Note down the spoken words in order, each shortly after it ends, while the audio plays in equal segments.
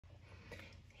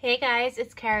Hey guys,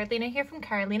 it's Carolina here from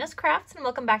KarolinasKrafts and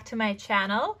welcome back to my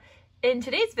channel. In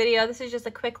today's video, this is just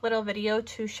a quick little video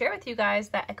to share with you guys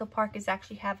that Echo Park is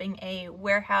actually having a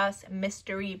warehouse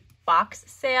mystery box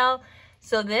sale.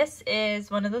 So this is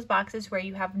one of those boxes where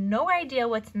you have no idea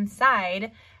what's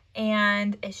inside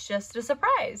and it's just a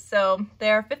surprise. So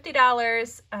they're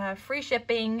 $50, free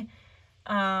shipping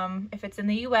if it's in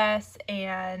the US,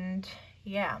 and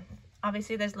yeah,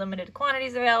 obviously there's limited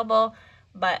quantities available.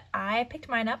 But I picked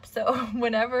mine up, so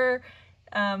whenever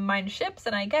mine ships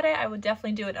and I get it, I would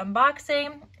definitely do an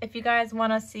unboxing. If you guys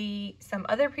want to see some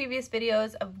other previous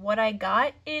videos of what I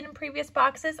got in previous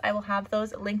boxes, I will have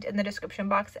those linked in the description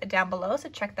box down below, so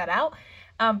check that out.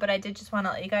 But I did just want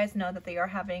to let you guys know that they are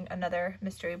having another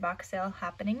mystery box sale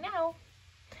happening now.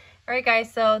 Alright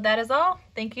guys, so that is all.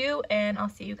 Thank you, and I'll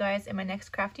see you guys in my next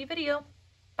crafty video.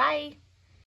 Bye!